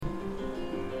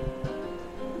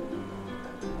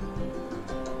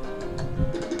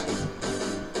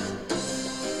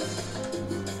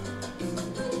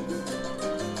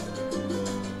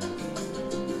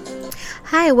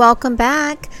Hi, welcome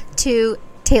back to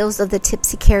Tales of the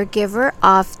Tipsy Caregiver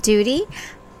Off Duty.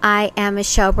 I am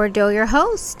Michelle Bordeaux, your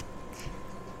host.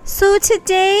 So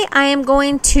today I am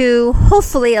going to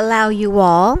hopefully allow you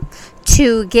all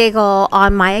to giggle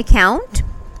on my account.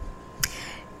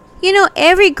 You know,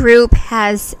 every group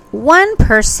has one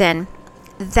person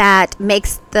that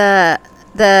makes the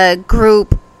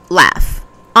group laugh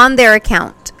on their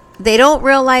account. They don't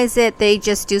realize it. They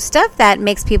just do stuff that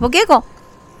makes people giggle.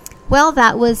 Well,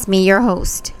 that was me, your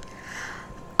host.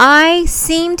 I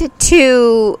seemed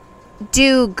to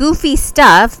do goofy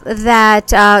stuff that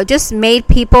just made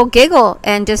people giggle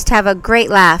and just have a great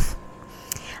laugh.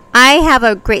 I have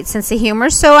a great sense of humor,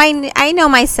 so I know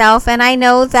myself, and I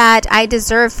know that I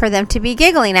deserve for them to be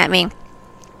giggling at me.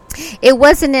 It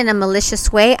wasn't in a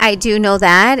malicious way. I do know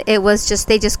that. It was just,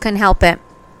 they just couldn't help it.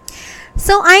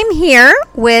 So I'm here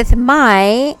with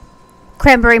my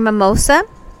cranberry mimosa,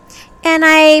 and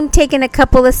I'm taking a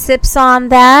couple of sips on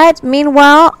that.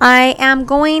 Meanwhile, I am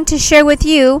going to share with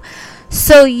you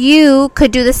so you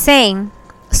could do the same.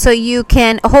 So you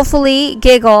can hopefully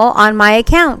giggle on my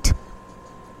account.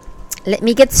 Let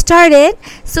me get started.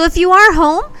 So if you are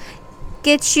home,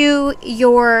 get you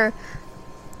your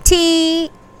tea,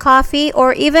 coffee,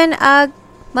 or even a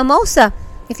mimosa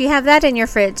if you have that in your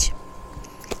fridge.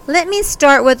 Let me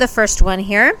start with the first one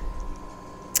here.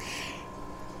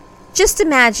 Just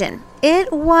imagine,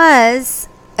 it was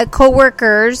a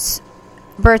coworker's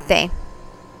birthday.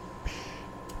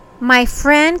 My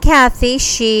friend Kathy,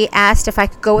 she asked if I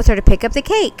could go with her to pick up the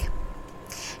cake.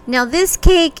 Now this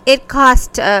cake, it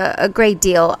cost a great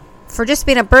deal. For just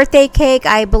being a birthday cake,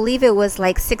 I believe it was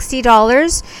like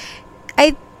 $60.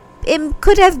 It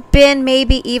could have been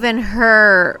maybe even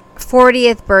her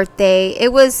 40th birthday.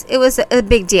 It was a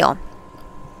big deal.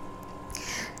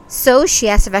 So she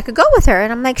asked if I could go with her,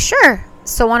 and I'm like, sure.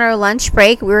 So on our lunch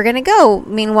break, we were going to go,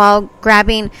 meanwhile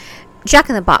grabbing Jack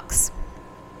in the Box.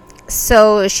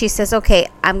 So she says, okay,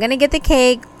 I'm going to get the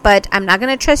cake, but I'm not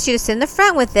going to trust you to sit in the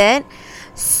front with it.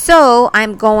 So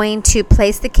I'm going to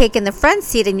place the cake in the front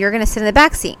seat, and you're going to sit in the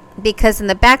back seat. Because in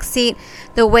the back seat,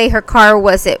 the way her car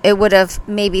was, it would have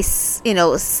maybe,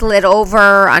 slid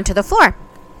over onto the floor.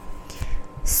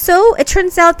 So it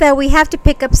turns out that we have to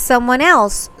pick up someone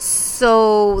else.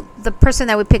 So the person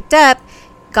that we picked up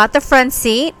got the front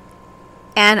seat,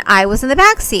 and I was in the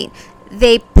back seat.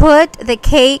 They put the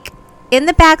cake in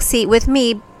the back seat with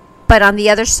me, but on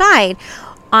the other side,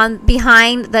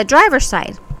 behind the driver's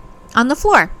side, on the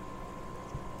floor.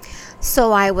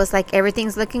 So I was like,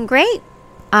 everything's looking great.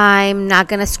 I'm not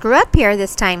going to screw up here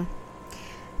this time.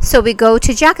 So we go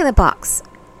to Jack in the Box.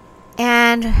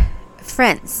 And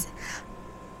friends,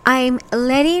 I'm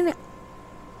letting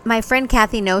my friend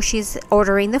Kathy know she's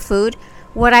ordering the food,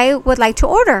 what I would like to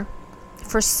order.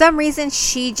 For some reason,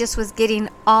 she just was getting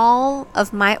all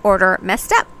of my order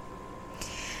messed up.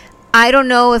 I don't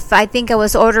know if I think I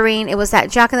was ordering, it was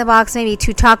at Jack in the Box, maybe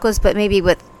 2 tacos, but maybe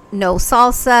with no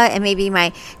salsa, and maybe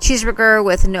my cheeseburger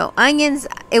with no onions.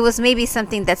 It was maybe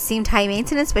something that seemed high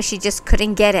maintenance, but she just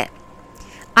couldn't get it.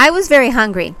 I was very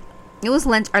hungry. It was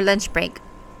our lunch break.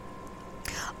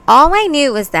 All I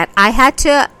knew was that I had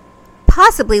to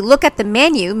possibly look at the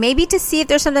menu, maybe to see if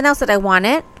there's something else that I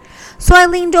wanted. So I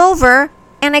leaned over,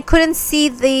 and I couldn't see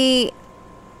the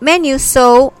menu,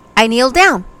 so I kneeled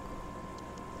down.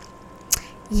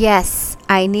 Yes,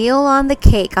 I kneel on the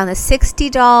cake, on the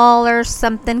 $60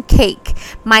 something cake.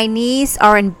 My knees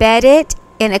are embedded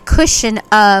in a cushion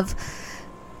of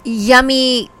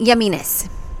yumminess.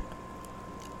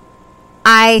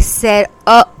 I said,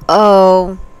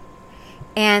 uh-oh.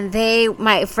 And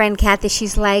my friend Kathy,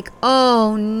 she's like,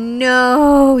 oh,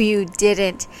 no, you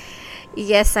didn't.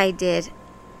 Yes, I did.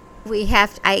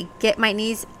 I get my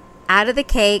knees out of the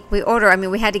cake. We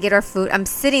had to get our food. I'm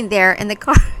sitting there in the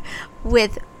car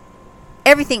with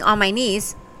everything on my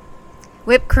knees.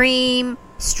 Whipped cream,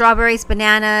 strawberries,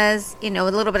 bananas, a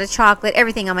little bit of chocolate,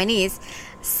 everything on my knees.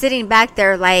 Sitting back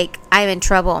there like I'm in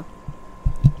trouble.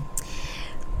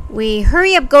 We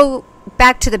hurry up, go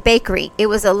back to the bakery. It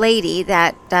was a lady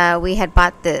that we had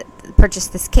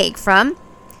purchased this cake from,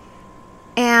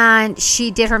 and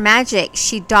she did her magic.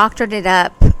 She doctored it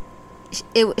up.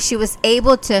 She was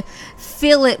able to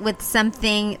fill it with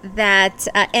something that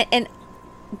and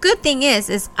good thing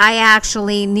is I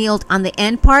actually kneeled on the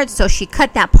end part, so she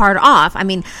cut that part off. I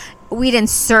mean, we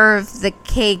didn't serve the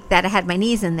cake that had my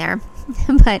knees in there.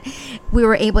 But we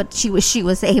were able, she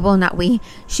was able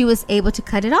to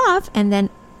cut it off and then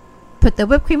put the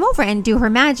whipped cream over and do her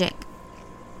magic.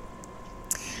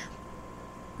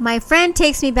 My friend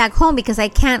takes me back home because I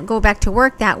can't go back to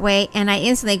work that way, and I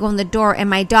instantly go in the door, and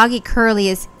my doggy Curly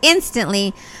is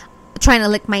instantly trying to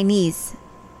lick my knees.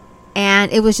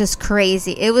 And it was just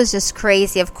crazy. It was just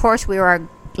crazy. Of course, we were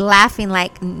laughing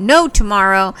like no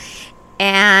tomorrow.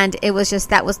 And it was just,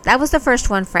 that was the first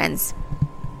one, friends.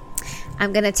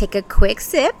 I'm going to take a quick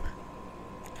sip.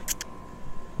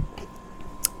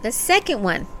 The second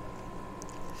one.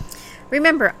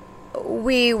 Remember,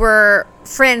 we were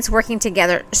friends working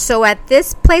together. So at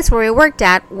this place where we worked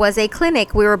at was a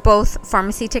clinic. We were both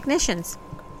pharmacy technicians.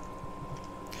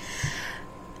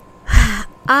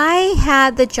 I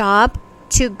had the job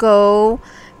to go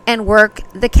and work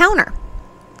the counter,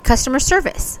 customer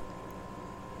service.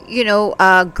 You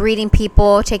know, greeting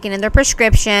people, taking in their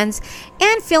prescriptions,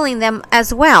 and filling them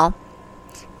as well.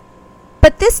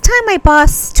 But this time my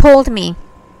boss told me,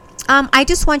 I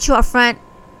just want you up front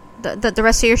the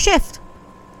rest of your shift.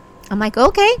 I'm like,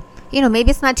 okay. You know,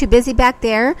 maybe it's not too busy back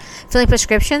there filling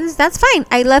prescriptions. That's fine.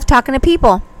 I love talking to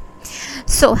people.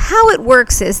 So how it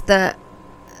works is the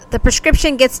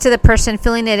prescription gets to the person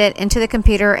filling it into the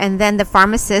computer, and then the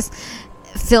pharmacist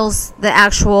fills the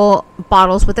actual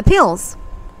bottles with the pills.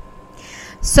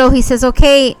 So he says,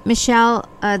 okay, Michelle,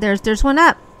 there's one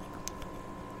up.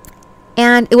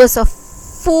 And it was a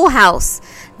full house.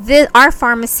 Our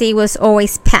pharmacy was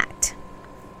always packed.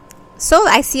 So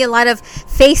I see a lot of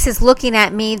faces looking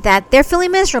at me that they're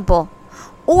feeling miserable.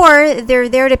 Or they're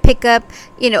there to pick up,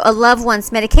 a loved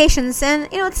one's medications. And,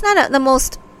 it's not the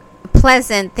most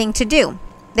pleasant thing to do.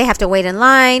 They have to wait in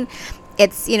line.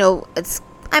 It's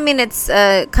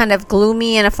kind of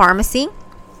gloomy in a pharmacy.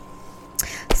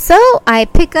 So I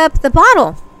pick up the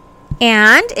bottle,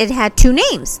 and it had two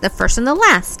names, the first and the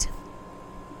last.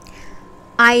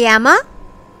 Ayama,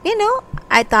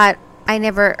 I thought I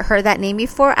never heard that name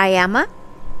before, Ayama.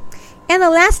 And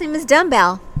the last name is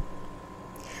Dumbbell.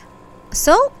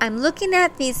 So I'm looking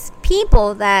at these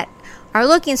people that are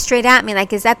looking straight at me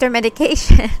like, is that their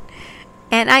medication?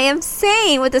 And I am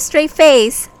saying with a straight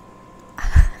face,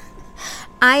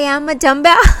 I am a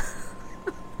dumbbell.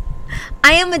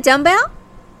 I am a dumbbell.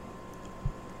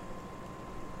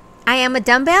 I am a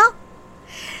dumbbell.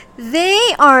 They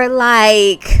are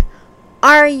like,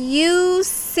 are you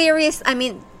serious? I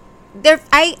mean,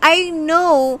 I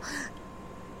know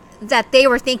that they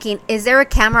were thinking, is there a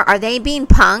camera? Are they being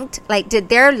punked? Like, did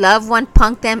their loved one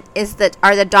punk them?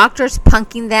 Are the doctors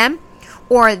punking them?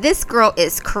 Or this girl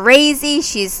is crazy.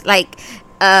 She's like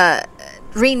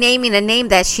renaming a name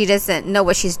that she doesn't know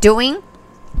what she's doing.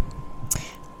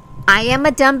 I am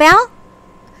a dumbbell.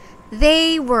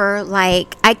 They were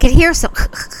like, I could hear some,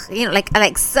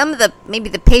 like some of maybe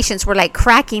the patients were like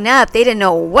cracking up. They didn't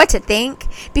know what to think,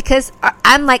 because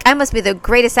I'm like, I must be the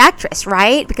greatest actress,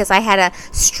 right? Because I had a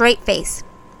straight face.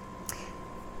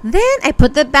 Then I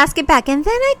put the basket back, and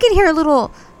then I could hear a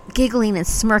little giggling and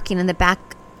smirking in the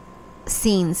back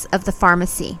scenes of the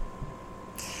pharmacy.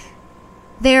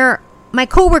 My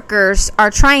coworkers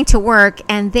are trying to work,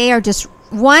 and they are just,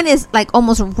 one is like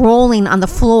almost rolling on the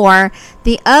floor.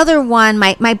 The other one,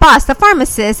 my boss, the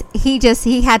pharmacist, he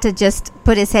had to just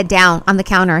put his head down on the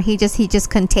counter. He just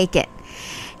couldn't take it.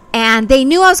 And they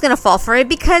knew I was going to fall for it,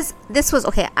 because this was,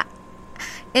 okay,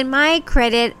 in my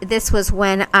credit, this was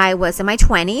when I was in my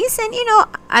 20s. And,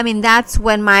 that's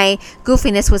when my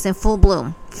goofiness was in full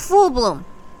bloom. Full bloom.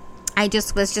 I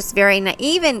was just very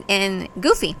naive and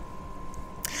goofy.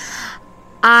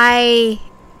 I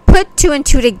put two and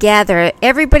two together.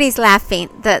 Everybody's laughing.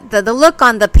 The look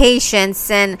on the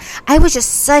patients, and I was just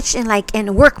such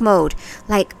in work mode.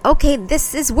 Like, okay,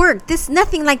 this is work.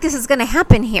 Nothing like this is going to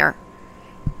happen here.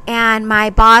 And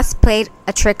my boss played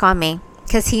a trick on me,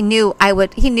 because he knew I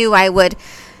would take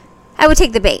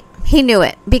the bait. He knew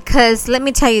it, because let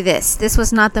me tell you this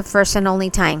was not the first and only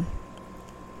time.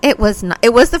 It was not.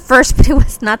 It was the first, but it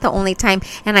was not the only time,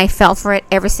 and I fell for it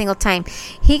every single time.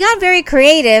 He got very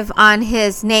creative on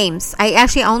his names. I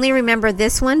actually only remember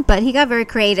this one, but he got very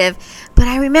creative. But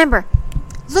I remember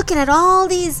looking at all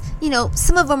these,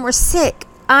 some of them were sick.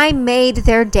 I made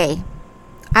their day.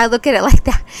 I look at it like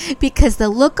that, because the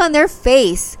look on their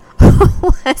face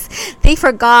was, they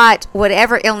forgot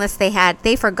whatever illness they had.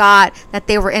 They forgot that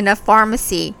they were in a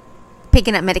pharmacy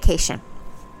picking up medication.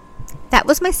 That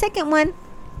was my second one.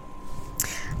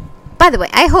 By the way,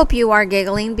 I hope you are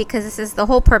giggling, because this is the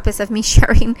whole purpose of me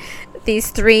sharing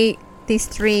these three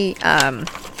goofy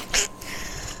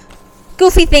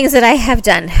things that I have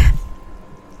done.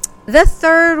 The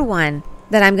third one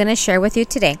that I'm going to share with you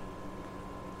today.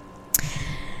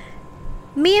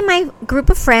 Me and my group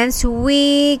of friends,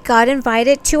 we got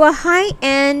invited to a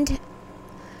high-end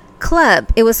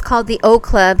club. It was called the O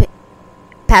Club,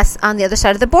 past on the other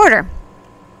side of the border,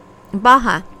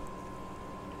 Baja.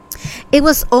 It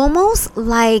was almost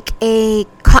like a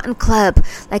cotton club,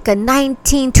 like a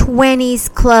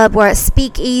 1920s club or a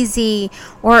speakeasy,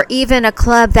 or even a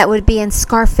club that would be in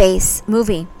Scarface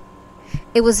movie.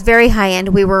 It was very high-end.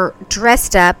 We were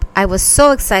dressed up. I was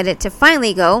so excited to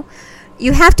finally go.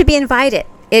 You have to be invited.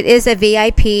 It is a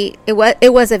VIP.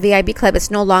 It was a VIP club. It's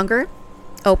no longer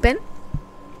open.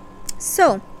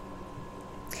 So,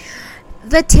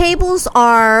 the tables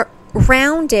are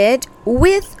rounded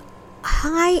with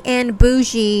high-end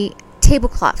bougie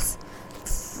tablecloths.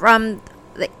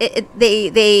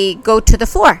 They go to the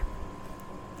floor.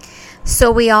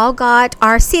 So we all got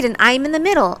our seat, and I'm in the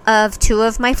middle of two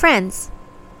of my friends.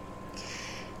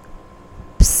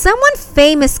 Someone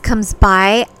famous comes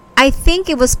by. I think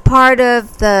it was part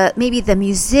of maybe the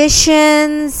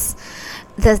musicians,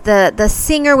 the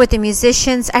singer with the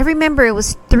musicians. I remember it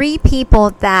was 3 people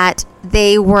that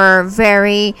they were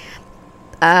very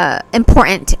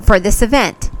important for this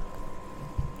event.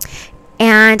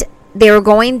 And they were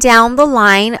going down the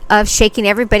line of shaking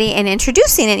everybody and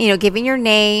introducing it, giving your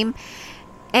name.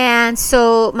 And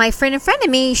so my friend in front of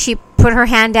me, she put her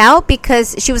hand out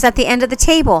because she was at the end of the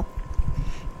table.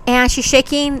 And she's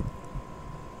shaking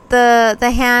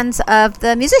the hands of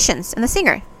the musicians and the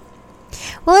singer.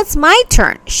 Well, it's my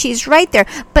turn. She's right there.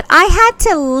 But I had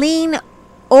to lean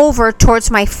over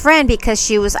towards my friend because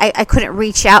I couldn't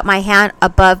reach out my hand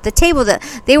above the table.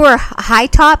 They were high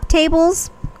top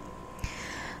tables.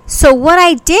 So what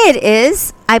I did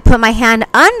is I put my hand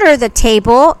under the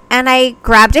table and I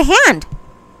grabbed a hand.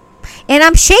 And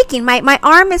I'm shaking. My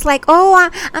arm is like, oh,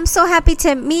 I'm so happy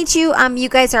to meet you. You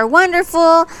guys are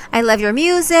wonderful. I love your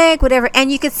music, whatever.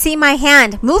 And you could see my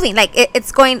hand moving, like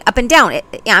it's going up and down.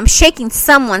 I'm shaking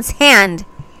someone's hand.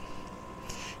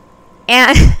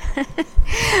 And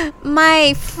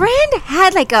my friend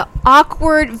had like a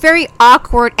very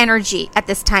awkward energy at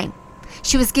this time.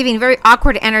 She was giving very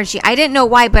awkward energy. I didn't know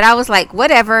why, but I was like,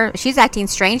 whatever. She's acting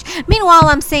strange. Meanwhile,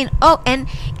 I'm saying, oh, and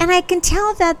I can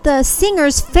tell that the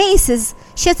singer's face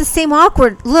she has the same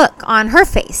awkward look on her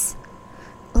face.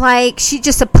 Like she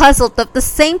just a puzzle, the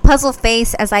same puzzle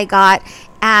face as I got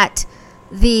at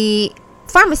the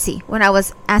pharmacy when I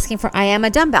was asking for I Am a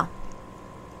Dumbbell.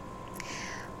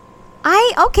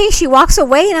 She walks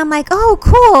away and I'm like, oh,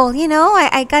 cool.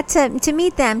 I got to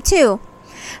meet them too.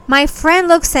 My friend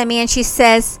looks at me and she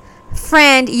says,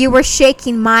 friend, you were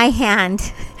shaking my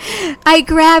hand. I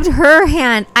grabbed her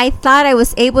hand. I thought I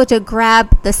was able to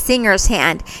grab the singer's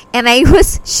hand. And I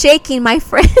was shaking my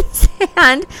friend's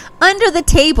hand under the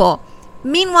table.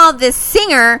 Meanwhile, this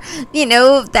singer,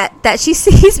 that she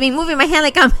sees me moving my hand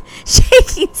like I'm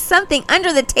shaking something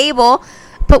under the table,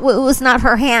 but it was not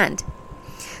her hand.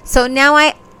 So now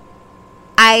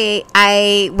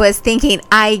I was thinking,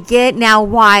 I get now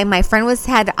why my friend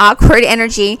had awkward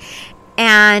energy,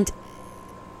 and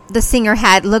the singer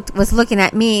was looking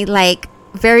at me like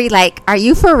very like, are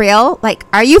you for real? Like,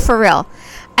 are you for real?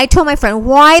 I told my friend,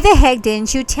 why the heck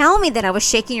didn't you tell me that I was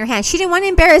shaking your hand? She didn't want to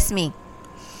embarrass me.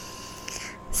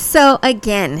 So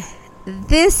again,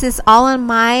 this is all on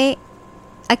my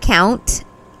account.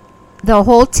 The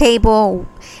whole table,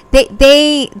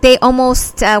 they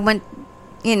almost went,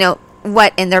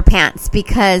 wet in their pants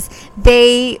because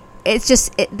they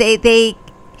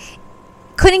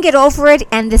couldn't get over it,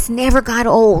 and this never got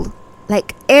old.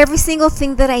 Like every single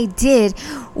thing that I did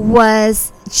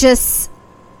was just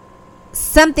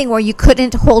something where you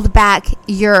couldn't hold back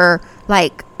your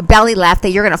like belly laugh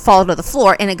that you're going to fall to the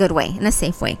floor in a good way, in a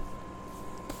safe way.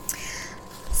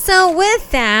 So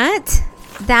with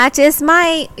that is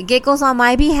my giggles on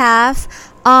my behalf.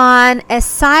 On a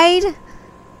side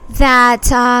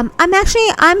that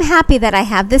I'm happy that I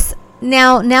have this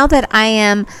now that I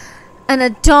am an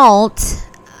adult.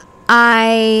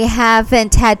 I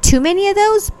haven't had too many of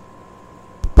those,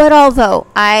 but although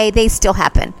they still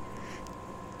happen.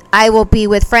 I will be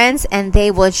with friends and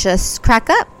they will just crack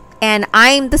up, and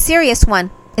I'm the serious one.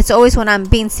 It's always when I'm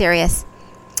being serious.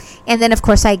 And then of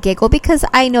course I giggle because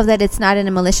I know that it's not in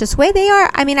a malicious way.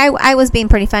 I was being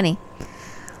pretty funny.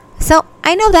 So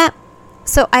I know that.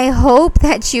 So I hope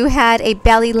that you had a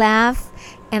belly laugh,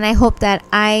 and I hope that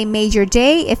I made your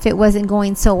day if it wasn't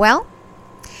going so well.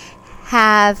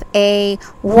 Have a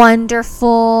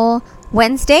wonderful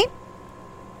Wednesday,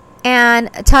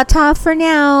 and ta-ta for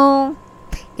now.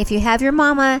 If you have your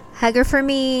mama, hug her for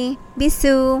me.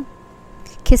 Bisous.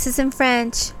 Kisses in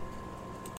French.